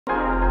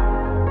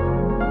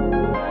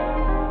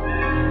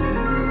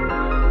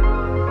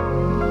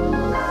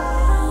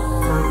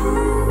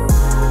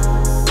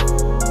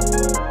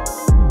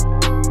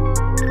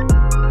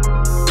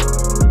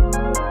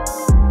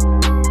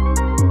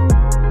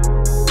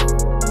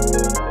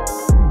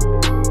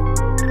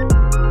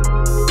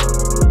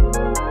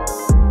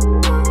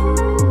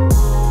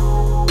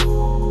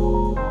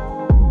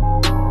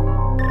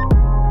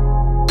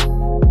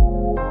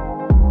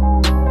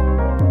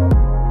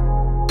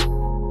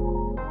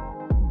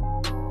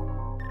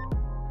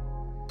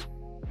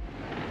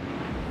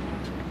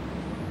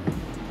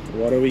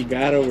What do we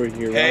got over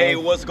here? Hey,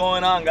 Rob? what's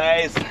going on,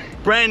 guys?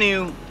 Brand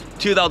new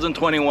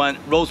 2021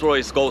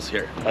 Rolls-Royce Ghost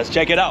here. Let's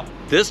check it out.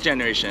 This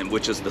generation,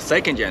 which is the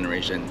second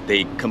generation,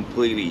 they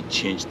completely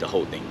changed the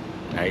whole thing,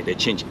 right? They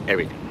changed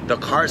everything. The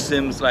car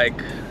seems like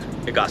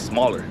it got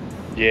smaller.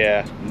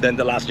 Yeah. Than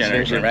the last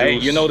generation,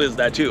 right? You noticed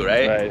that too,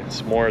 right? Right.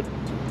 It's more,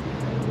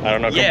 I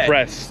don't know,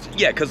 compressed.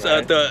 Yeah, because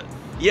right? the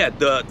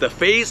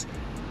face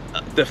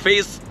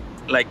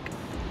like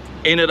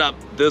ended up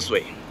this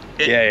way.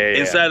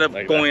 Instead of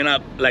like going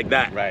up like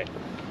that. Right.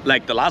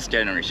 Like the last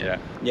generation. Yeah.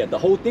 Yeah, the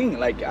whole thing,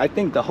 like I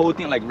think the whole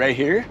thing, like right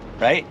here,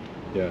 right?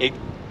 Yeah.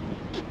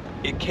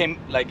 It came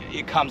like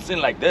it comes in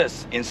like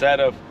this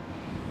instead of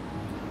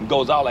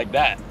goes out like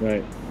that.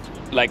 Right.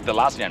 Like the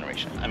last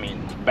generation. I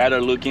mean, better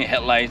looking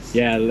headlights.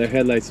 Yeah, the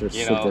headlights are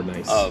super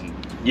nice.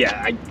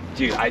 Yeah,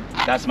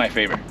 that's my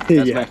favorite.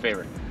 That's my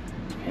favorite.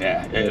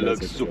 Yeah, it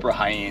looks super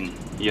high end,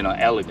 you know,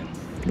 elegant.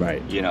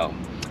 Right. You know,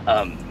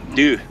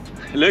 dude,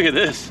 look at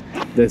this.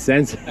 The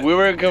sensor. We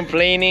were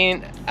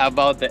complaining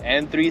about the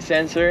N3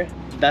 sensor.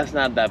 That's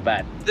not that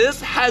bad. This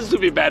has to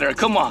be better.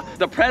 Come on.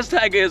 The price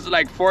tag is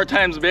like 4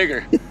 times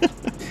bigger.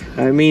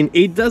 I mean,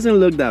 it doesn't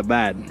look that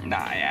bad.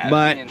 Nah, yeah.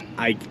 But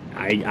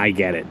I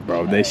get it,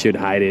 bro. They should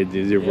hide it.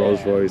 It's your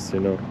Rolls-Royce, you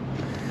know.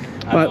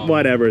 But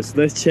whatever. So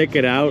let's check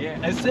it out. Yeah,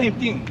 and same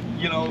thing.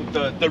 You know,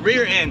 the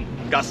rear end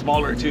got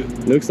smaller too.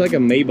 Looks like a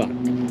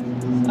Maybach.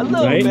 A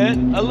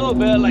little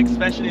bit, like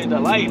especially the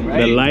light,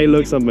 right? The light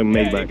looks like a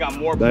Maybach. Yeah, it got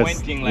more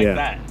pointing like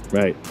that.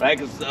 Right. Right,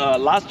 because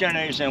last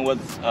generation was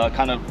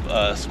kind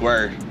of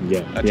square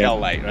tail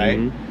light, right?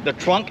 Mm-hmm. The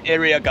trunk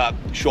area got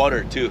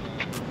shorter too,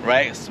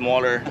 right?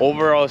 Smaller.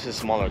 Overall, it's a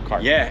smaller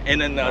car. Yeah, and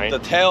then the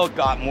tail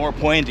got more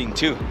pointing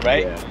too,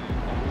 right?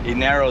 Yeah. It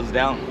narrows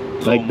down.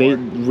 Like they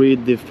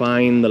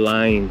redefine the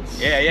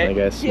lines. Yeah. I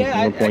guess.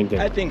 Yeah, more pointing.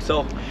 I think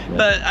so. Yeah.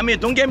 But I mean,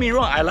 don't get me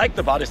wrong. I like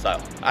the body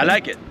style. I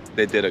like it.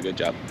 They did a good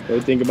job. What do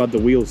you think about the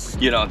wheels?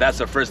 You know, that's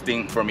the first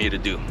thing for me to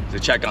do, to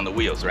check on the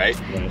wheels, right?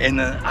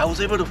 And I was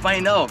able to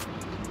find out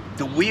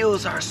the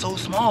wheels are so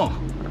small.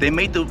 They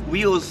made the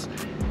wheels,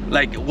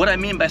 like what I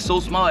mean by so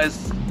small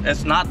is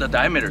it's not the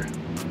diameter.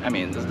 I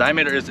mean, the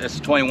diameter is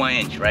 21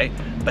 inch, right?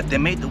 But they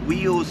made the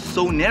wheels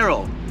so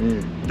narrow.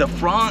 The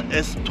front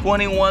is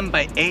 21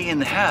 by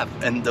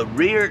 8.5 and the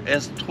rear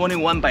is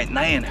 21 by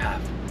 9.5.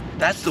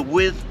 That's the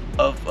width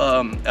of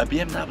a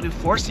BMW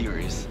 4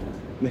 Series.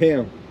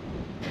 Damn.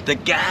 The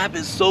gap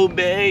is so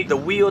big, the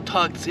wheel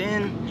tucks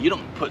in. You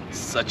don't put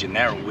such a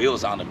narrow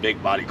wheels on a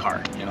big body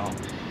car, you know?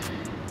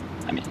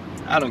 I mean,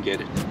 I don't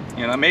get it.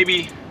 You know,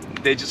 maybe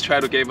they just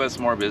try to give us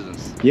more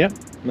business. Yeah,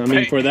 I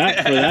mean, for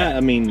that, I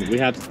mean, we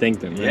have to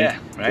thank them, right? Yeah,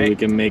 right. So we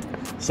can make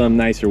some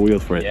nicer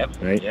wheels for it,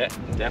 right? Yeah,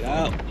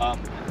 definitely.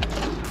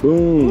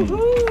 Boom.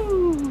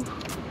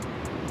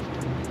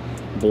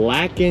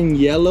 Black and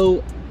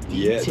yellow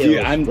details, dude,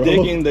 I'm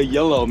digging the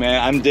yellow,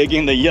 man. I'm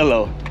digging the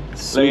yellow.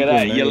 Super Look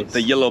at that, nice.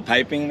 the yellow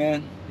piping,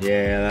 man.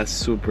 Yeah, that's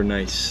super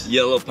nice.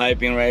 Yellow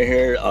piping right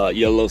here,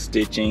 yellow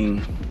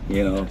stitching,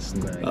 you know,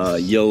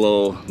 nice.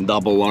 yellow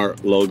double R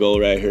logo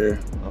right here.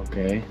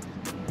 Okay.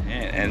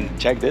 And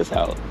check this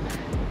out.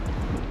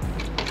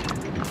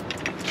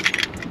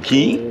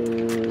 Key,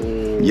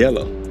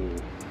 yellow.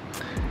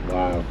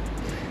 Wow.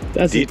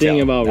 That's the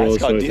thing about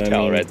Rolls-Royce. Detail,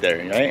 I mean, right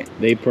there, right?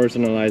 They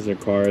personalize their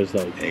cars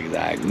like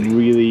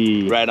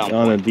really right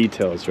on the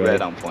details, right?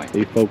 Right on point.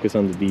 They focus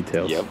on the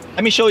details. Yep.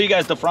 Let me show you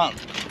guys the front.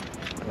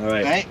 All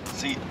right. Right?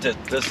 See, this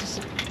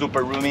is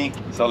super roomy.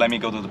 So let me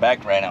go to the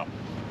back right now.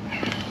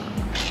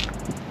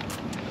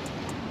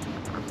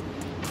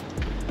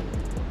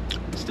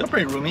 Still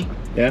pretty roomy.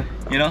 Yeah.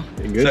 You know?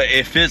 Good. So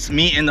it fits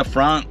me in the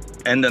front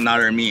and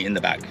another me in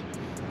the back.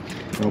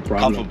 No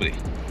problem. Comfortably.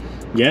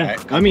 Yeah.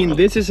 Right, I mean,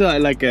 this is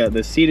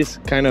the seat is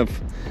kind of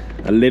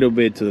a little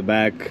bit to the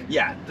back.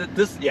 Yeah.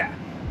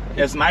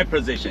 It's my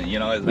position, you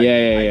know? It's like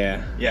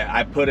Yeah,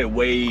 I put it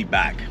way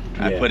back.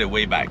 I put it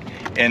way back.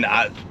 And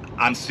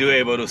I'm still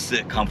able to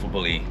sit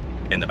comfortably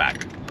in the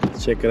back.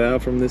 Let's check it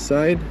out from this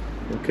side.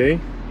 Okay.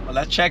 Well,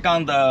 let's check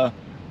on the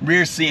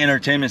rear seat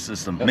entertainment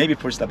system. Maybe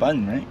push the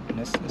button, right?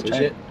 Let's try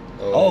it.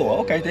 Oh,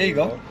 okay, there you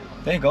go.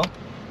 There you go.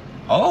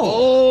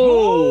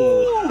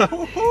 Oh!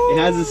 It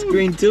has a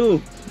screen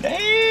too.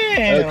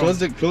 Damn! Close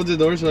the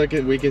door so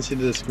we can see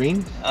the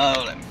screen.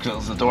 Oh, let me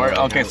close the door.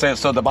 Okay,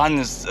 so the button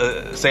is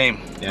same,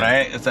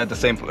 right? It's at the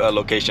same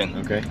location.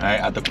 Okay. Right,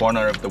 at the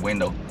corner of the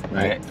window.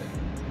 Right.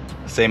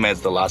 Same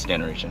as the last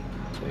generation.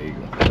 There you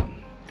go.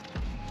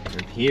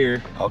 And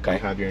here, you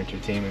have your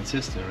entertainment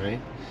system, right?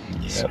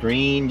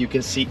 Screen, you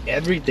can see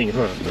everything,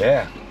 huh?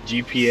 Yeah.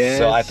 GPS.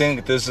 So I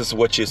think this is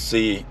what you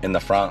see in the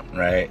front,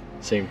 right?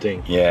 Same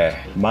thing.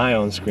 Yeah. My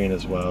own screen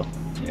as well.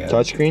 Yeah.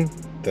 Touchscreen,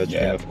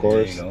 of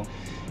course. There you go.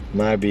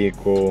 My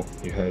vehicle,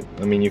 you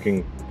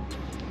can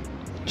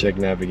check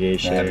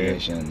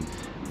navigation.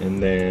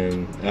 And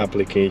then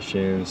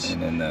applications.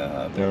 And then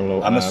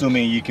download I'm apps.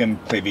 assuming you can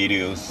play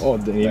videos. Oh,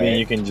 even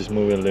you can just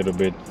move it a little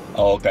bit.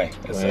 Oh, okay.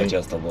 It's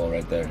adjustable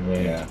right there.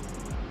 Right.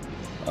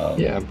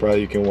 Yeah.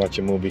 Probably you can watch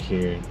a movie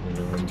here,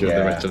 enjoy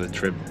the rest of the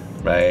trip.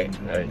 Right.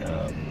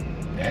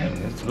 Yeah,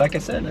 it's, like I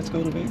said, let's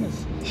go to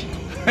Vegas.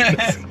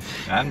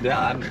 I'm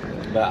down.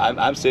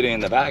 I'm sitting in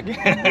the back.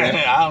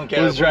 I don't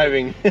care. Who's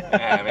driving?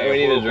 Yeah, man,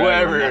 We need a driver.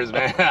 whoever is,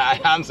 man.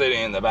 I'm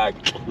sitting in the back.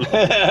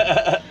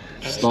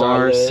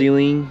 Star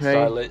ceiling, right?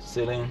 Starlit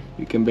ceiling.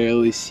 You can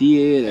barely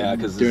see it. Yeah,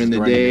 'cause during it's the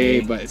during the day,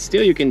 day. but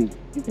still you can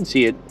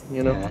see it.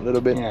 You know, Yeah. a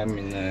little bit. Yeah, I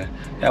mean,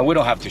 yeah, we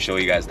don't have to show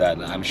you guys that.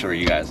 I'm sure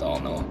you guys all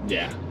know.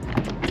 Yeah.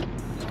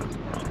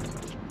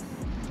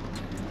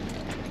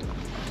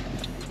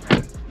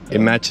 It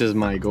matches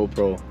my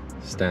GoPro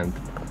stand.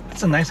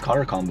 It's a nice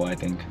color combo, I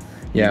think.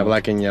 Yeah,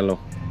 black and yellow.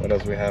 What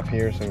else we have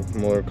here? Some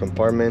more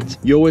compartments.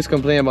 You always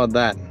complain about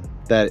that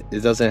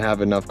it doesn't have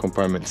enough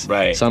compartments.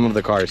 Right. Some of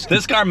the cars.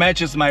 This car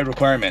matches my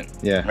requirement.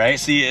 Yeah. Right.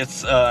 See,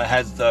 it's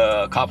has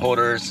the cup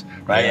holders.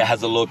 Right. Yeah. It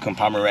has a little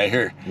compartment right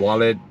here,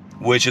 Wallet.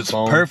 which is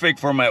Phone. perfect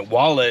for my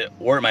wallet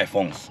or my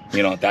phones.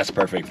 You know, that's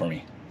perfect for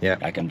me. Yeah.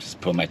 I can just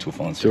put my two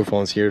phones. Two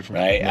phones here.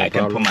 Right. No I can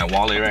problem. put my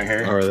wallet right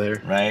here. Over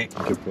there. Right.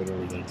 You can put it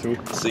over there too.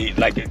 See,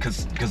 like,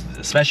 cause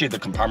especially the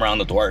compartment on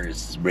the door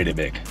is really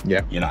big.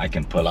 Yeah. You know, I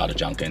can put a lot of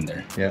junk in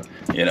there. Yeah.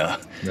 You know,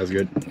 That's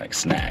good. like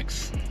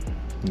snacks,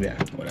 Yeah.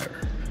 whatever.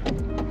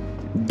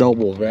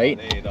 Double, right?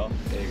 There you go.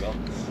 There you go.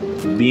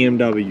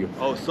 BMW.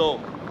 Oh, so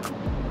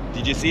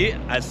did you see it?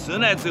 As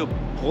soon as you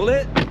pull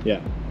it, Yeah.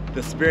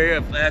 the spirit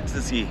of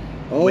ecstasy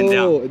Oh, went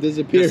down. it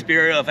disappeared. The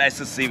spirit of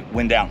ecstasy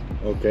went down.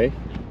 Okay.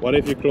 What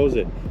if you close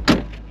it?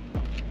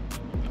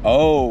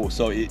 Oh,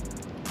 so it,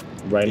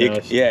 Right now.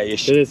 It's, yeah, it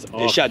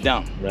it shut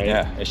down. right?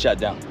 Yeah, it shut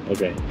down.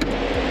 Okay.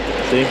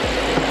 See?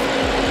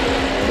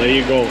 There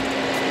you go.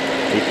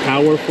 A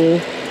powerful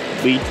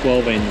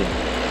V12 engine.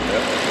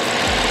 Yep.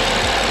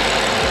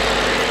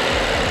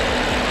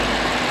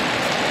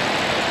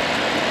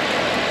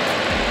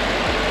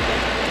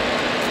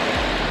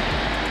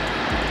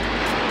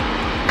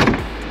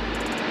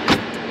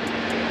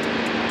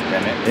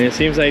 Damn it. And it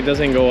seems like it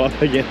doesn't go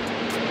up again.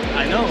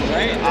 I know,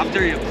 right?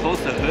 After you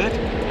close the hood,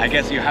 I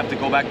guess you have to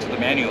go back to the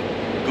menu.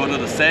 Go to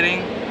the setting,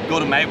 go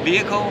to my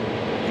vehicle,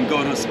 and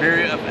go to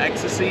spirit of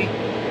ecstasy,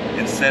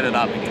 and set it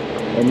up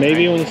again. Or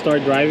maybe when you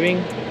start driving.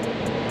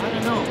 I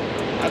don't know.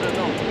 I don't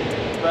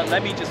know. But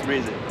let me just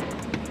raise it.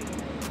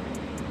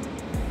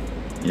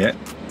 Yeah.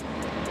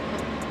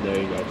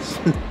 There you go.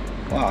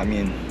 Wow, I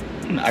mean,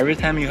 every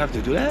time you have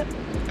to do that?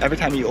 Every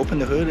time you open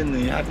the hood and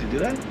you have to do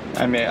that?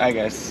 I mean, I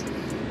guess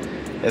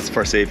it's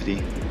for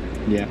safety.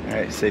 Yeah. All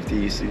right,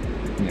 safety issue.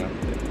 You know.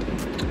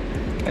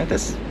 Yeah,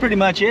 that's pretty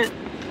much it.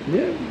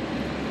 Yeah.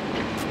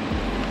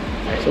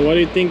 So what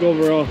do you think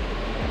overall?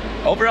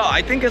 Overall,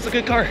 I think it's a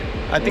good car.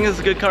 I think it's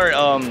a good car.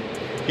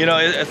 You know,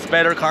 it's a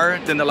better car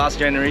than the last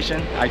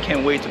generation. I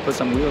can't wait to put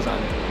some wheels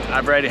on it. I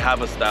already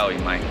have a style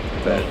in mind,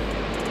 but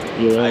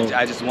You will,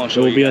 I just won't it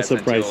show will you be a guys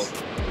surprise.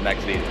 until the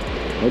next video.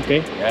 Okay.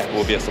 Yeah, it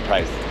will be a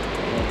surprise.